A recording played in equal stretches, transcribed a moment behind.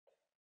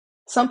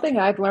Something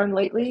I've learned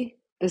lately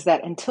is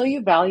that until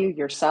you value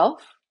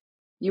yourself,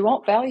 you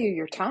won't value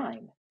your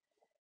time.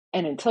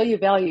 And until you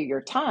value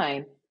your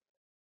time,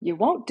 you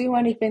won't do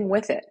anything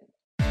with it.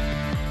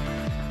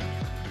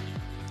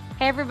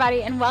 Hey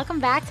everybody, and welcome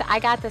back to I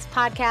Got This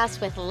podcast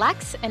with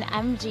Lex and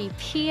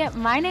MGP.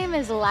 My name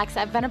is Lex.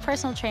 I've been a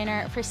personal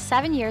trainer for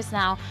 7 years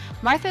now.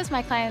 Martha is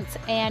my client,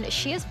 and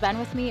she has been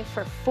with me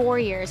for 4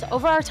 years.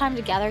 Over our time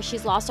together,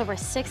 she's lost over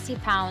 60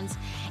 pounds,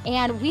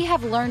 and we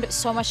have learned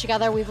so much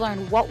together. We've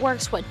learned what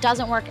works, what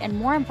doesn't work, and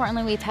more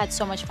importantly, we've had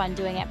so much fun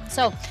doing it.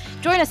 So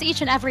join us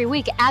each and every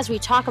week as we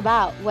talk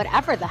about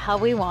whatever the hell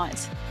we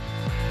want.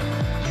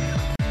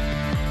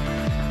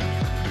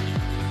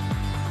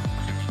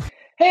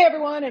 Hey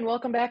everyone, and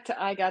welcome back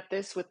to I Got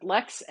This with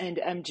Lex and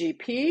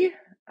MGP.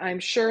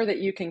 I'm sure that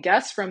you can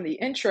guess from the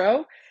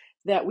intro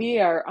that we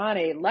are on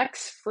a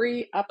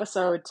Lex-free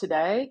episode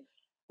today.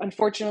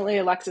 Unfortunately,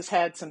 Alexis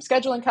had some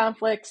scheduling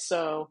conflicts,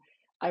 so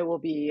I will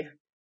be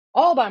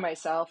all by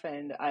myself,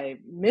 and I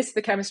miss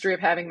the chemistry of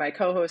having my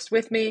co-host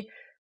with me,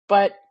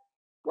 but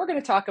we're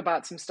going to talk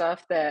about some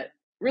stuff that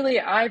really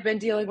I've been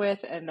dealing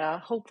with, and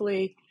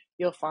hopefully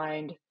you'll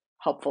find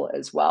helpful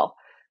as well.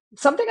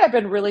 Something I've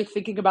been really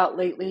thinking about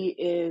lately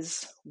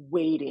is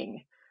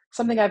waiting.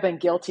 Something I've been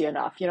guilty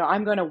enough.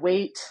 I'm going to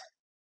wait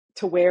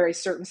to wear a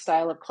certain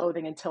style of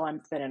clothing until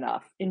I'm thin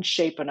enough, in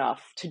shape enough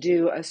to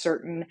do a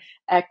certain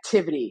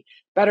activity,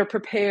 better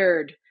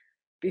prepared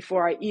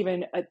before I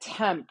even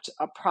attempt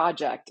a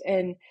project.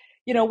 And,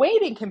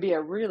 waiting can be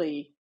a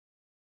really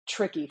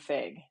tricky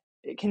thing.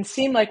 It can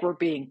seem like we're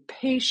being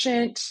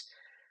patient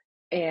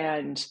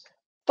and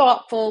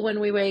thoughtful when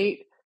we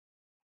wait,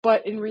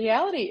 but in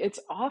reality, it's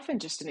often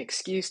just an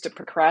excuse to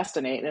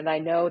procrastinate. And I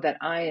know that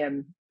I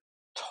am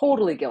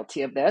totally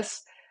guilty of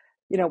this.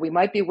 We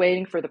might be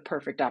waiting for the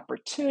perfect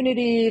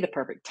opportunity, the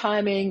perfect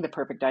timing, the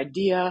perfect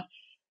idea.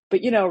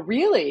 But,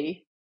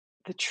 really,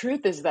 the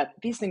truth is that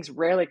these things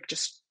rarely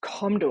just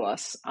come to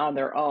us on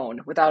their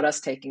own without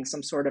us taking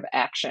some sort of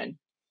action.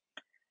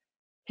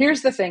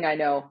 Here's the thing I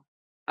know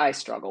I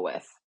struggle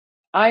with.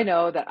 I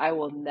know that I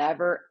will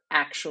never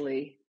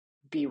actually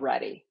be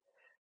ready.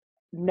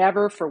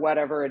 Never, for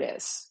whatever it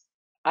is.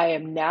 I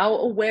am now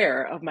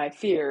aware of my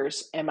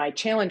fears, and my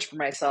challenge for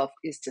myself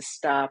is to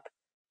stop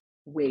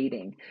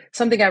waiting.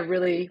 Something I've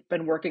really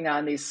been working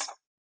on these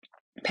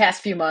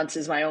past few months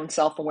is my own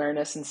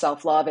self-awareness and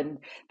self-love. And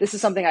this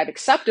is something I've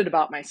accepted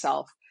about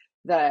myself,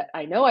 that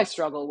I know I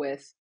struggle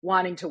with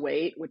wanting to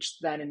wait, which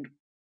then, of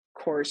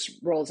course,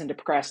 rolls into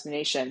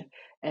procrastination.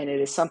 And it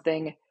is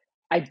something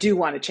I do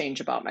want to change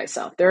about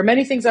myself. There are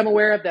many things I'm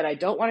aware of that I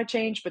don't want to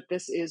change, but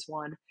this is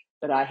one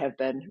that I have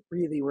been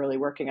really, really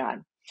working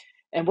on.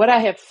 And what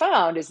I have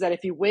found is that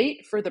if you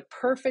wait for the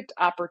perfect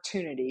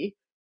opportunity,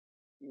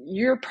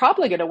 you're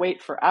probably going to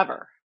wait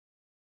forever.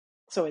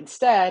 So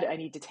instead, I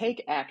need to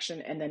take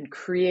action and then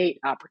create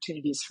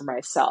opportunities for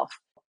myself.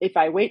 If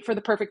I wait for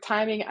the perfect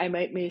timing, I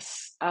might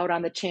miss out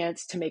on the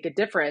chance to make a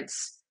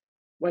difference,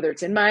 whether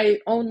it's in my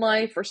own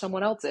life or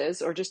someone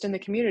else's, or just in the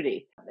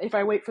community. If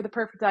I wait for the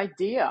perfect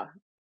idea,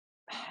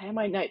 I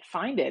might not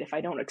find it. If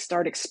I don't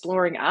start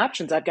exploring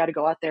options, I've got to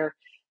go out there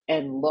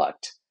and look.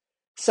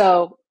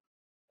 So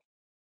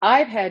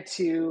I've had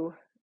to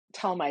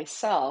tell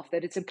myself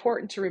that it's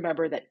important to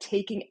remember that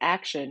taking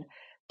action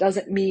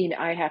doesn't mean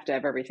I have to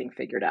have everything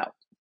figured out.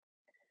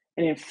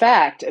 And in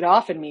fact, it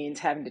often means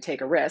having to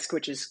take a risk,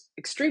 which is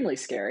extremely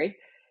scary,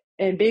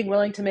 and being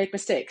willing to make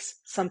mistakes,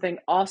 something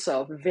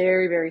also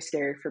very, very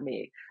scary for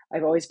me.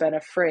 I've always been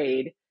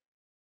afraid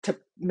to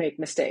make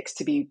mistakes,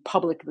 to be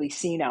publicly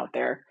seen out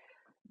there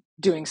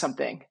doing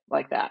something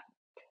like that.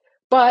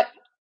 But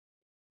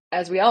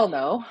as we all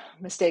know,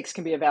 mistakes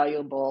can be a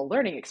valuable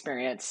learning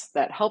experience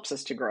that helps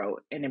us to grow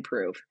and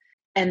improve.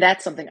 And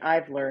that's something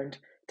I've learned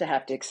to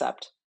have to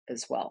accept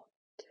as well.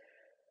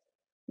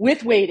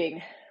 With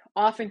waiting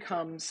often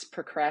comes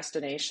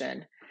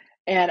procrastination.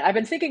 And I've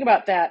been thinking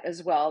about that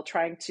as well,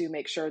 trying to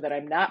make sure that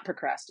I'm not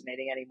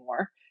procrastinating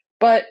anymore.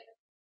 But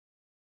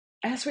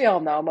as we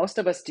all know, most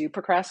of us do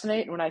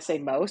procrastinate. And when I say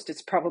most,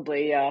 it's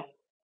probably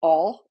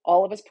all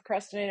of us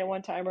procrastinate at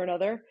one time or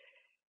another.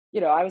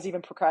 I was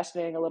even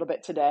procrastinating a little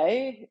bit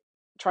today,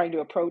 trying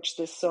to approach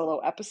this solo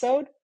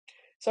episode.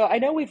 So I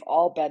know we've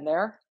all been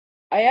there.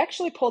 I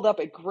actually pulled up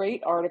a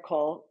great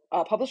article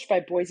published by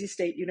Boise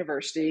State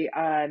University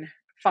on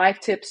 5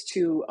 tips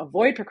to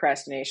avoid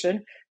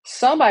procrastination.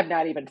 Some I've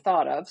not even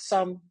thought of,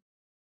 some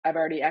I've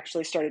already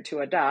actually started to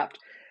adopt.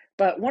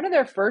 But one of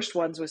their first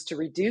ones was to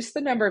reduce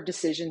the number of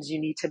decisions you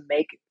need to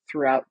make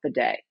throughout the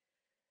day.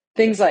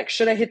 Things like,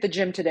 should I hit the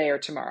gym today or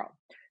tomorrow?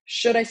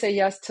 Should I say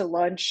yes to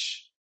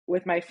lunch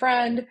with my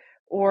friend,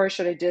 or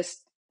should I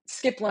just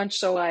skip lunch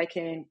so I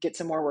can get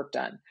some more work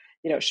done?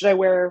 Should I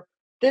wear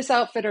this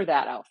outfit or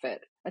that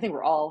outfit? I think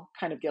we're all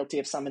kind of guilty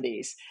of some of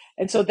these.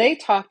 And so they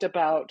talked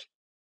about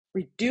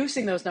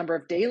reducing those number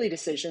of daily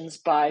decisions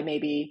by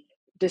maybe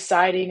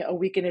deciding a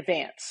week in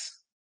advance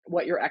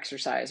what your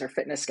exercise or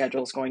fitness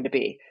schedule is going to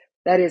be.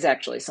 That is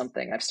actually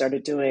something I've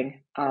started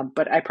doing,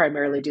 but I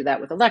primarily do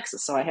that with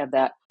Alexis, so I have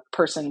that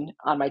person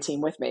on my team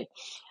with me.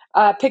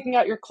 Picking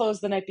out your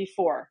clothes the night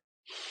before,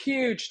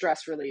 huge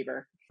stress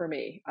reliever for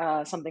me.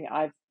 Something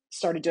I've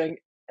started doing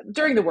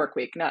during the work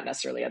week, not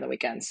necessarily on the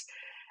weekends.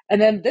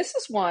 And then this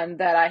is one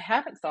that I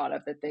haven't thought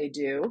of that they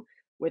do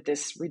with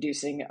this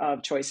reducing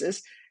of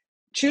choices.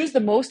 Choose the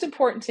most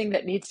important thing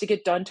that needs to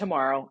get done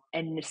tomorrow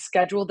and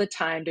schedule the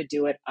time to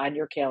do it on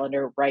your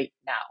calendar right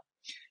now.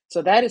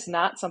 So that is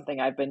not something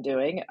I've been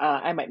doing.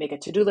 I might make a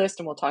to-do list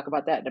and we'll talk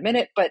about that in a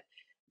minute, but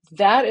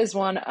that is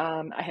one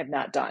I have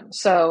not done.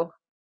 So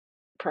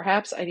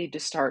perhaps I need to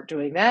start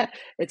doing that.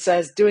 It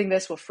says doing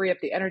this will free up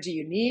the energy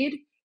you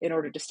need in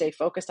order to stay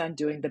focused on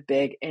doing the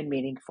big and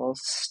meaningful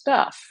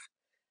stuff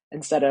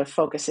instead of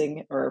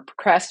focusing or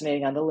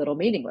procrastinating on the little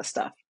meaningless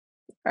stuff.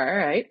 All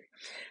right.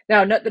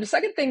 Now, the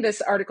second thing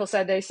this article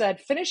said, they said,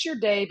 finish your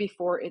day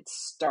before it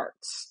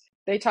starts.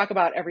 They talk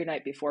about every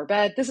night before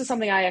bed. This is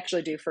something I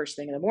actually do first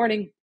thing in the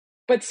morning,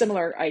 but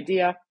similar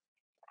idea.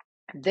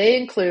 They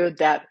include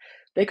that,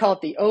 they call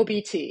it the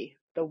OBT,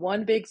 the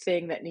one big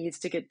thing that needs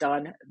to get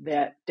done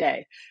that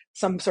day.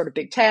 Some sort of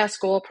big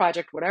task, goal,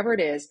 project, whatever it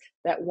is,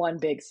 that one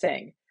big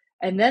thing.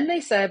 And then they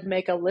said,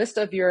 make a list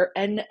of your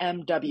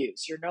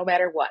NMWs, your no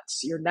matter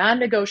what's, your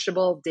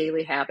non-negotiable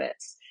daily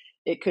habits.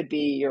 It could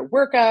be your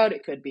workout.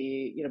 It could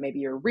be, maybe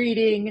you're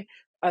reading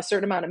a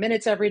certain amount of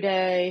minutes every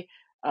day.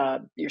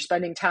 You're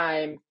spending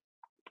time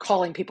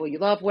calling people you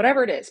love,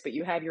 whatever it is, but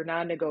you have your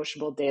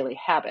non-negotiable daily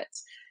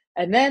habits.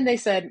 And then they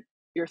said,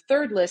 your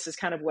third list is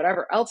kind of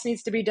whatever else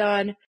needs to be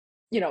done,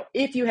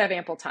 if you have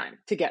ample time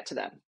to get to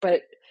them.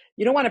 But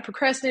you don't want to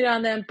procrastinate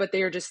on them, but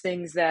they are just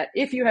things that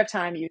if you have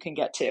time, you can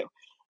get to.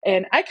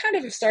 And I kind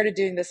of started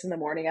doing this in the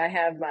morning. I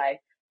have my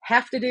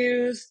have to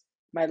do's,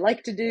 my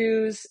like to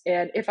do's,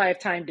 and if I have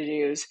time to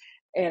do's.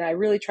 And I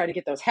really try to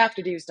get those have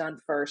to do's done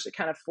first. It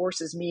kind of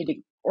forces me to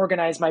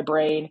organize my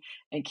brain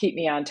and keep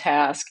me on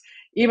task,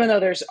 even though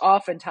there's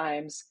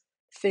oftentimes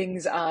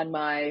things on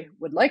my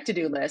would like to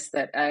do list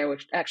that I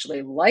would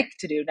actually like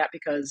to do, not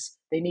because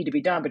they need to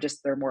be done, but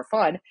just they're more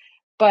fun.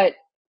 But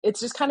it's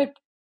just kind of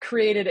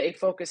created a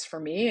focus for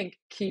me and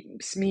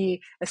keeps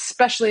me,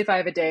 especially if I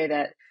have a day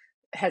that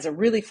has a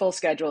really full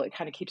schedule, it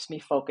kind of keeps me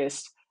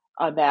focused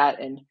on that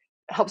and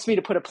helps me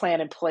to put a plan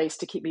in place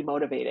to keep me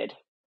motivated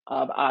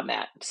on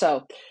that.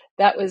 So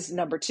that was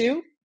number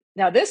 2.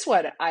 Now this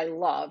one I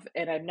love,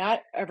 and I've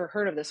not ever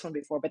heard of this one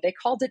before, but they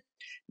called it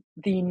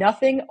the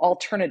nothing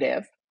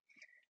alternative.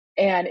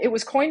 And it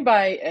was coined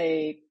by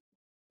a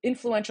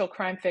influential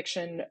crime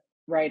fiction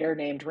writer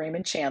named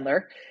Raymond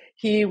Chandler.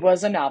 He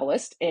was a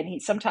novelist, and he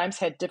sometimes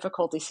had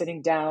difficulty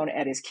sitting down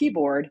at his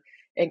keyboard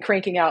and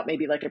cranking out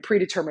maybe like a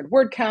predetermined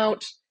word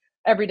count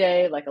every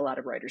day, like a lot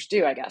of writers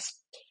do, I guess.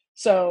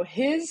 So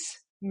his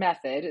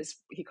method is,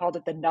 he called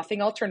it the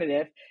nothing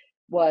alternative,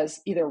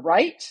 was either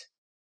write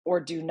or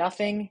do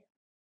nothing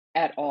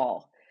at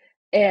all.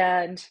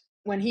 And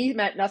when he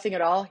meant nothing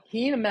at all,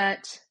 he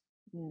meant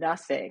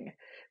nothing.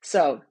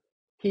 So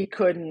he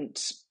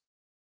couldn't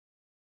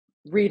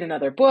read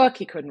another book,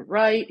 he couldn't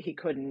write, he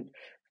couldn't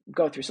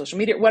go through social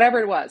media, whatever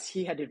it was,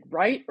 he had to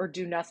write or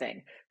do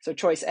nothing. So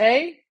choice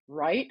A,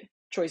 write.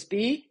 Choice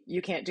B,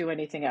 you can't do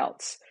anything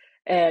else.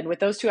 And with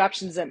those two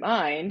options in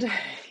mind,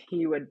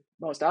 he would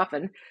most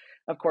often,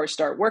 of course,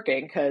 start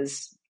working,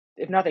 because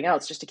if nothing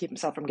else, just to keep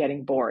himself from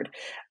getting bored.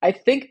 I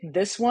think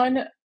this one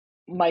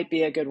might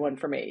be a good one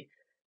for me.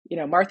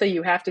 Martha,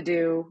 you have to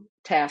do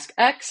task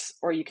X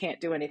or you can't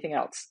do anything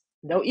else.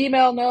 No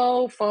email,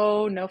 no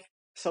phone, no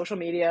social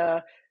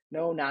media,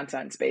 no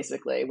nonsense,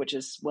 basically, which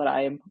is what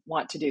I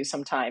want to do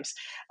sometimes.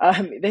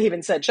 They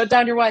even said, shut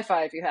down your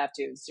Wi-Fi if you have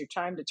to. It's your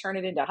time to turn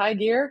it into high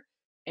gear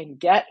and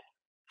get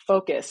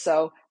focused.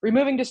 So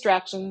removing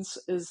distractions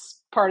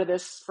is part of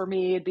this for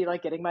me. It'd be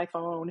like getting my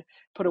phone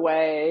put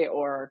away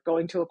or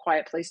going to a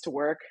quiet place to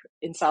work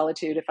in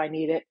solitude if I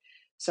need it.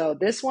 So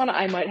this one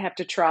I might have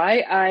to try.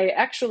 I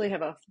actually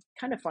have a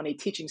kind of funny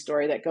teaching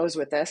story that goes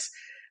with this.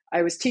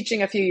 I was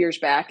teaching a few years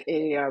back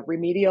a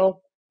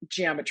remedial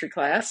geometry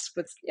class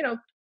with,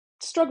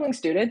 struggling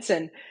students,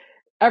 and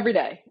every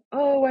day,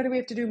 oh, why do we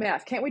have to do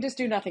math? Can't we just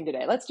do nothing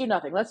today? Let's do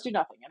nothing. Let's do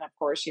nothing. And of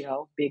course,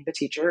 being the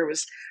teacher, it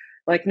was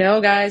like, no,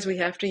 guys, we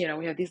have to,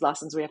 we have these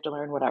lessons we have to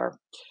learn, whatever.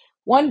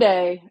 One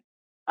day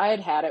I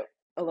had it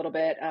a little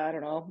bit. I don't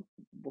know,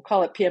 we'll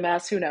call it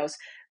PMS, who knows?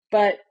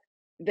 But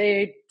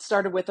they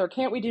started with, or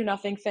can't we do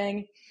nothing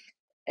thing?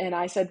 And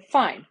I said,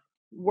 fine,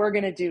 we're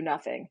going to do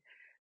nothing.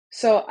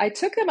 So I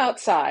took them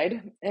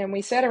outside and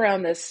we sat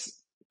around this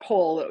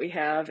pole that we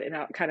have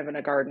kind of in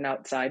a garden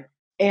outside.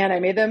 And I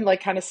made them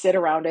like kind of sit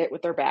around it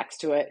with their backs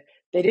to it.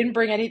 They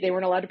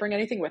weren't allowed to bring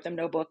anything with them,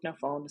 no book, no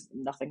phone,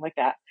 nothing like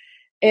that.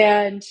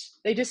 And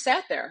they just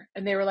sat there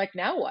and they were like,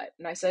 now what?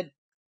 And I said,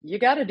 you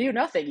got to do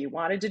nothing. You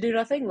wanted to do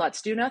nothing.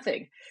 Let's do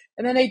nothing.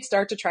 And then they'd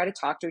start to try to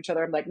talk to each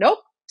other. I'm like, nope,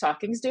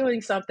 talking's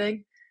doing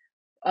something.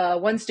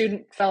 One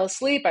student fell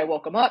asleep. I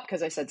woke him up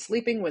because I said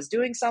sleeping was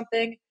doing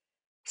something.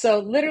 So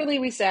literally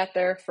we sat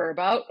there for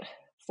about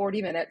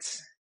 40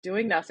 minutes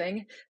doing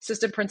nothing.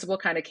 Assistant principal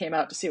kind of came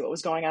out to see what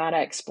was going on. I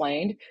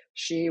explained.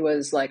 She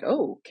was like,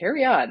 oh,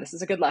 carry on. This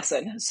is a good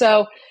lesson.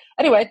 So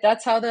anyway,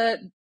 that's how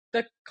the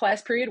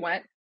class period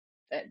went.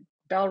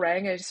 Bell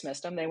rang, I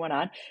dismissed them, they went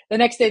on. The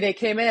next day they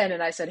came in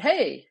and I said,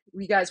 hey,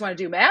 you guys want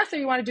to do math or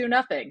you want to do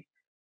nothing?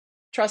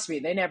 Trust me,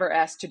 they never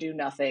asked to do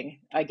nothing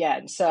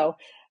again. So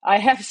I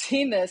have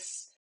seen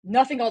this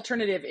nothing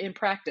alternative in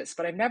practice,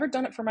 but I've never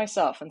done it for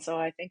myself. And so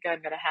I think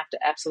I'm going to have to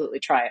absolutely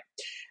try it.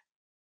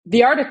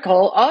 The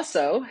article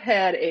also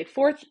had a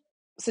fourth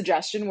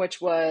suggestion, which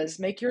was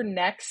make your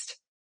next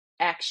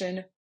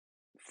action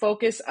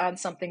focus on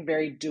something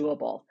very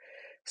doable.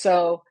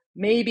 So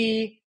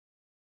maybe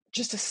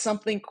just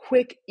something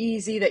quick,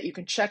 easy that you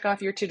can check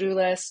off your to-do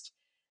list.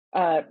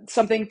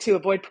 Something to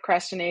avoid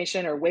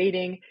procrastination or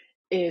waiting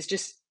is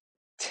just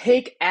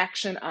take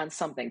action on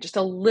something, just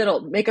a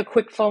little, make a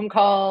quick phone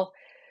call,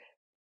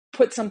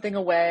 put something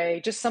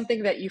away, just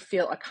something that you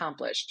feel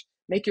accomplished.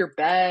 Make your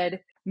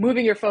bed.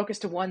 Moving your focus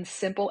to one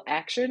simple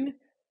action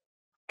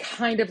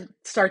kind of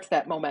starts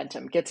that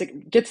momentum,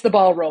 gets the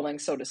ball rolling,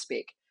 so to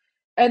speak.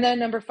 And then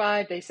number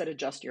 5, they said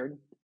adjust your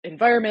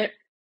environment.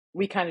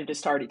 We kind of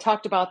just already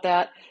talked about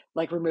that,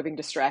 like removing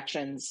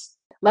distractions,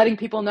 letting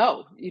people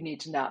know you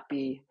need to not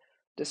be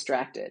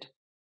distracted.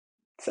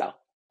 So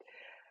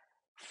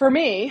for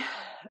me,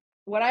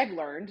 what I've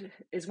learned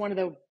is one of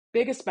the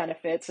biggest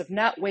benefits of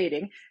not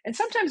waiting, and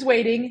sometimes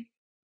waiting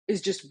is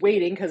just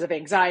waiting because of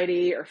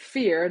anxiety or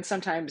fear, and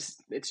sometimes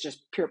it's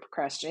just pure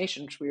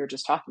procrastination, which we were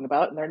just talking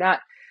about, and they're not,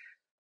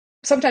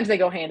 sometimes they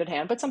go hand in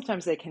hand, but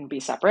sometimes they can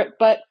be separate.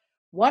 But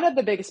one of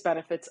the biggest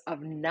benefits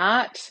of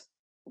not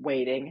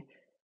waiting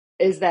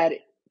is that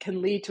it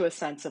can lead to a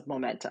sense of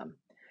momentum.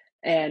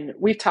 And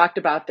we've talked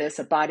about this,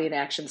 a body in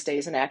action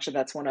stays in action.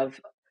 That's one of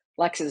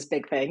Lex's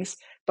big things.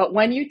 But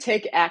when you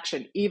take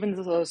action, even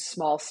those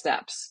small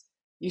steps,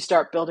 you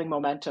start building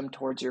momentum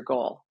towards your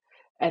goal.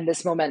 And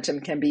this momentum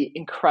can be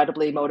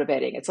incredibly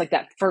motivating. It's like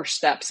that first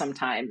step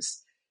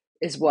sometimes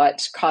is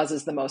what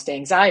causes the most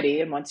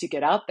anxiety. And once you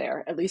get out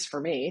there, at least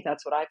for me,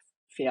 that's what I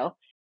feel,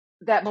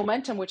 that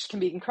momentum, which can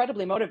be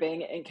incredibly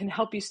motivating and can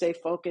help you stay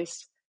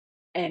focused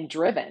and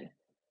driven.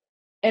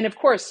 And of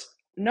course,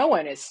 no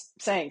one is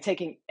saying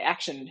taking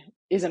action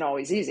isn't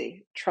always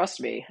easy.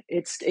 Trust me,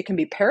 it can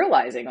be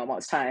paralyzing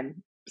almost times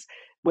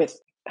with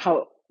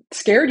how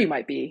scared you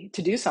might be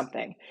to do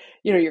something.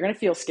 You're going to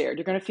feel scared.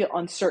 You're going to feel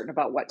uncertain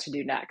about what to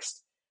do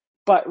next.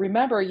 But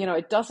remember,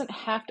 it doesn't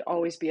have to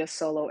always be a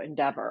solo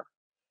endeavor.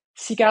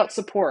 Seek out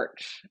support.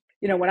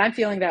 When I'm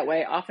feeling that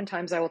way,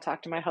 oftentimes I will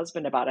talk to my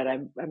husband about it.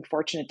 I'm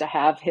fortunate to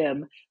have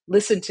him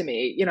listen to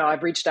me.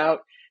 I've reached out.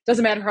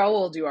 Doesn't matter how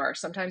old you are.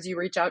 Sometimes you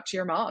reach out to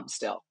your mom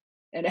still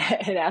and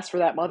ask for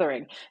that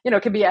mothering.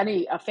 It can be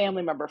a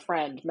family member,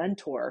 friend,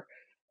 mentor,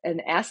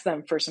 and ask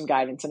them for some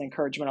guidance and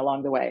encouragement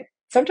along the way.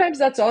 Sometimes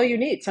that's all you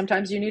need.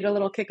 Sometimes you need a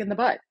little kick in the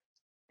butt.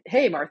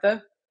 Hey,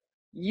 Martha,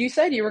 you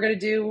said you were going to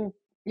do,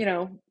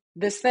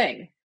 this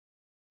thing.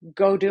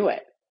 Go do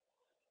it.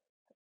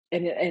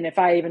 And if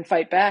I even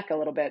fight back a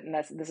little bit, and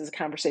this is a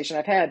conversation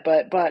I've had,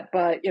 but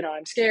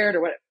I'm scared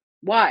or what?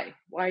 Why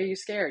are you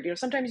scared?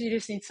 Sometimes you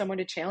just need someone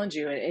to challenge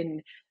you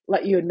and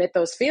let you admit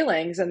those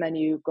feelings, and then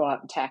you go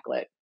out and tackle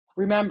it.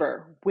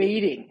 Remember,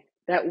 waiting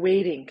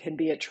can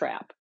be a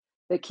trap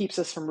that keeps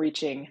us from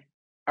reaching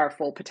our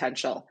full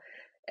potential.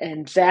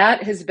 And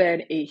that has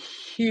been a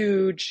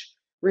huge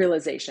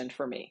realization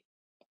for me.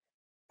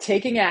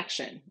 Taking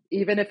action,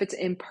 even if it's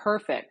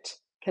imperfect,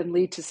 can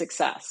lead to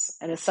success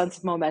and a sense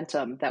of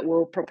momentum that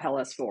will propel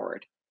us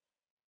forward.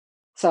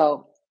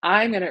 So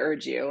I'm going to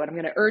urge you, and I'm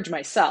going to urge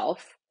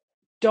myself,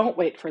 don't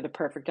wait for the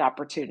perfect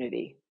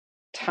opportunity,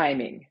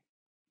 timing,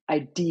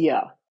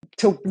 idea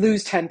to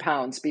lose 10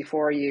 pounds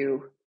before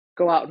you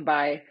go out and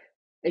buy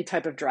a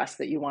type of dress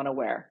that you want to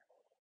wear.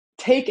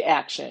 Take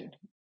action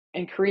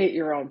and create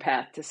your own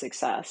path to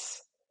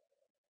success.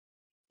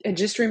 And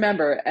just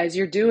remember, as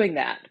you're doing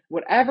that,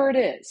 whatever it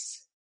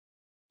is,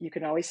 you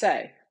can always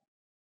say,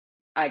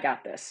 I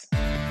got this.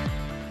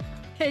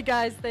 Hey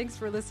guys, thanks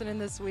for listening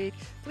this week.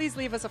 Please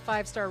leave us a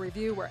 5-star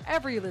review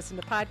wherever you listen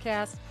to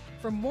podcasts.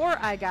 For more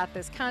I Got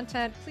This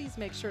content, please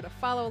make sure to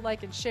follow,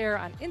 like, and share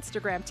on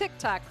Instagram,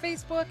 TikTok,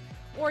 Facebook,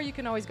 or you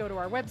can always go to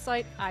our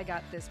website,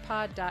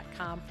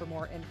 igotThisPod.com, for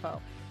more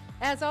info.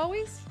 As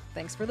always,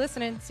 thanks for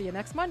listening. See you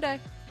next Monday.